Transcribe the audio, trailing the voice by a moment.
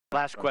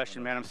Last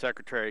question, Madam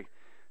Secretary.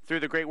 Through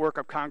the great work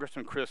of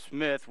Congressman Chris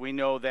Smith, we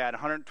know that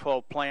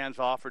 112 plans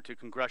offered to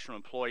congressional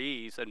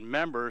employees and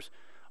members,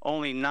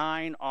 only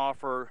 9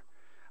 offer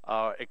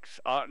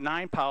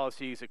 9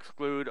 policies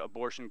exclude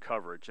abortion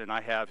coverage, and I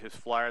have his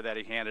flyer that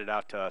he handed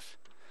out to us.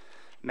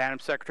 Madam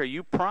Secretary,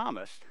 you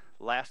promised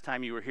last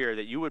time you were here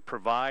that you would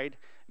provide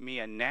me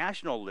a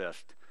national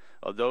list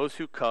of those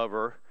who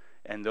cover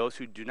and those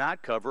who do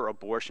not cover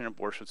abortion and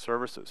abortion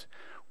services.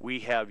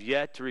 We have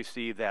yet to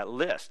receive that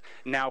list.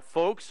 Now,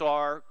 folks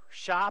are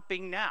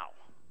shopping now.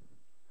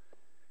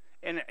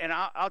 And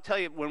I'll tell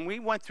you, when we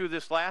went through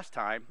this last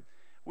time,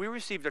 we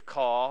received a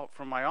call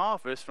from my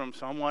office from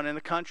someone in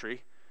the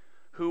country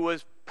who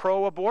was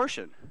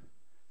pro-abortion,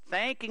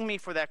 thanking me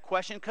for that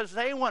question because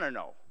they want to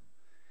know.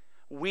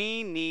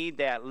 We need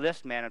that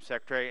list, Madam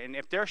Secretary, and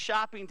if they're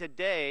shopping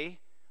today,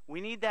 we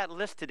need that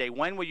list today.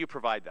 When will you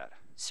provide that?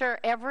 Sir,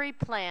 every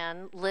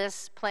plan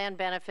lists plan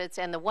benefits,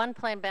 and the one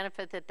plan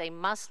benefit that they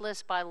must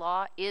list by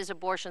law is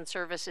abortion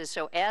services.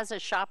 So as a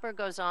shopper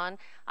goes on,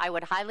 I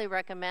would highly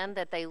recommend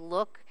that they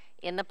look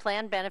in the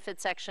plan benefit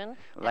section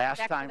and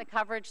check for the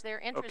coverage they're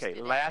interested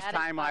in. Last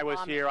time I was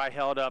here, I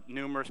held up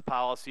numerous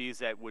policies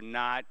that would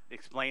not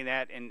explain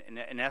that. In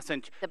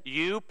essence,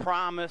 you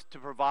promised to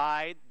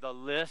provide the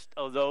list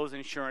of those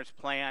insurance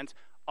plans.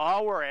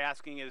 All we're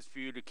asking is for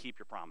you to keep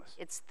your promise.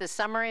 It's the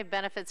summary of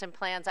benefits and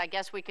plans. I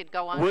guess we could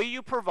go on. Will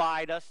you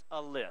provide us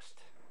a list?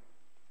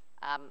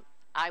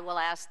 I will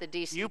ask the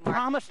D.C. You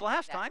promised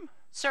last time.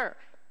 Sir,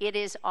 it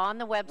is on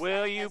the website.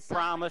 Will you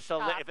promise a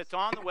list? If it's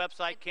on the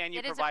website, can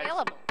you provide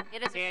us?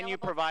 It is available. Can you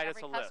provide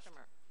us a list?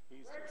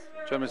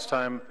 Gentleman's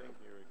time.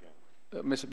 Ms.